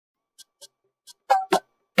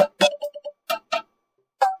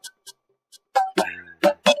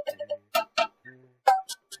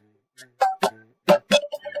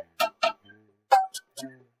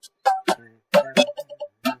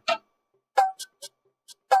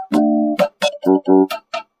You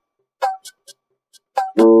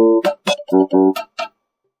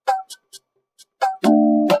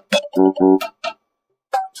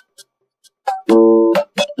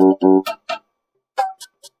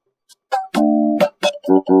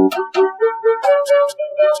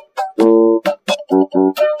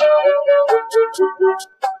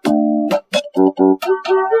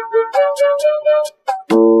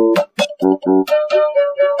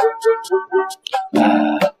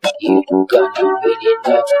gonna really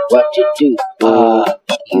know what to do.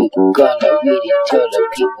 You gonna really tell the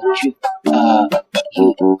people truth.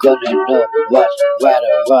 You gonna know what's right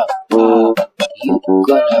or wrong. You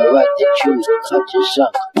gonna write the truth culture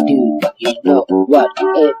song. Do you know what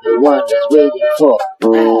everyone is waiting for?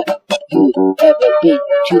 Have you ever been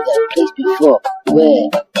to that place before, where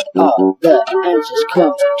all the answers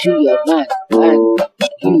come to your mind, and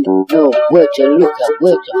you know where to look and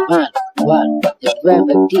where to find what the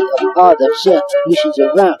remedy of all the solutions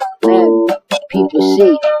around? And people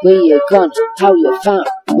say where you're gone, how you found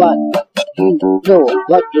what you know,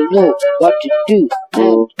 what you know, what to do,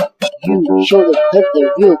 and you show them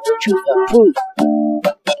the real truth and proof.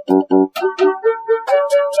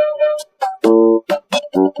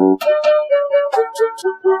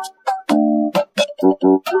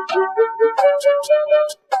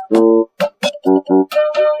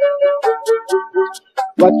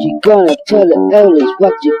 What you gonna tell the elders?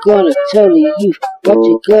 What you gonna tell the youth? What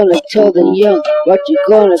you gonna tell the young? What you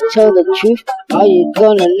gonna tell the truth? Are you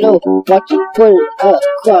gonna know what you put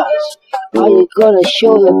across? Are you gonna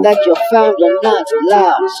show them that you're found and not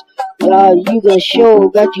lost? Are you gonna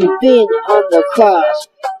show that you've been on the cross?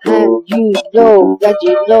 And you know that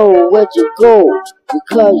you know where to go,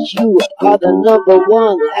 because you are the number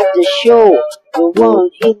one at the show, the one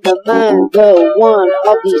in the mind, the one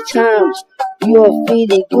of these times. You are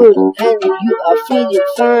feeling good and you are feeling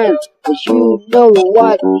fine, cause you know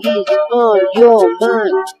what is on your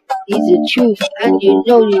mind is the truth, and you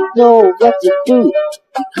know what to do,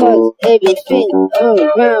 because everything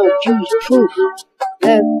around you is proof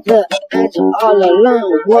that the answer all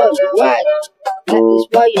along was right. That is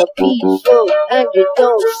why you're peaceful and you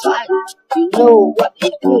don't fight. You know what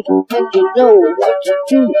is good and you know what to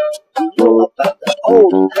do. You know about the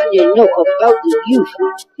old and you know about the youth.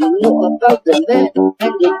 You know about the man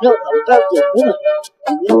and you know about the woman.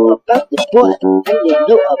 You know about the boy and you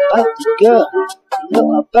know about the girl. You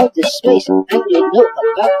know about the space and you know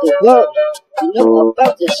about the world. You know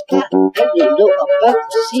about the sky and you know about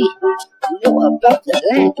the sea. You know about the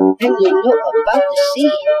land and you know about the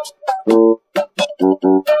sea.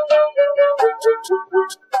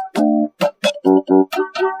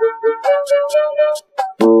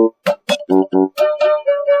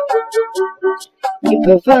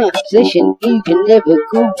 Improvisation, you can never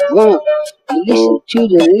go wrong. You listen to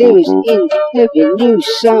the lyrics in every new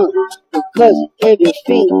song, because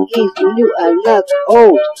everything is new and not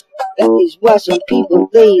old. That is why some people,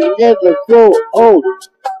 they never grow old.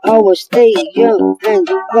 Always stay young and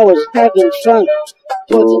always having fun,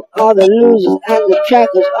 putting all the losers and the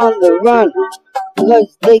trackers on the run,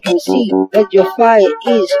 because they can see that your fire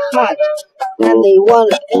is hot, and they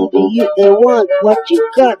wanna envy you, they want what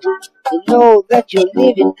you got. They know that you're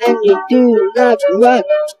living and you do not rot.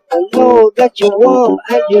 They know that you're warm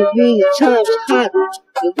and you read times hot.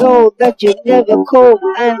 They know that you're never cold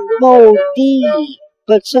and moldy,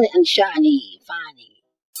 but sunny and shiny, funny.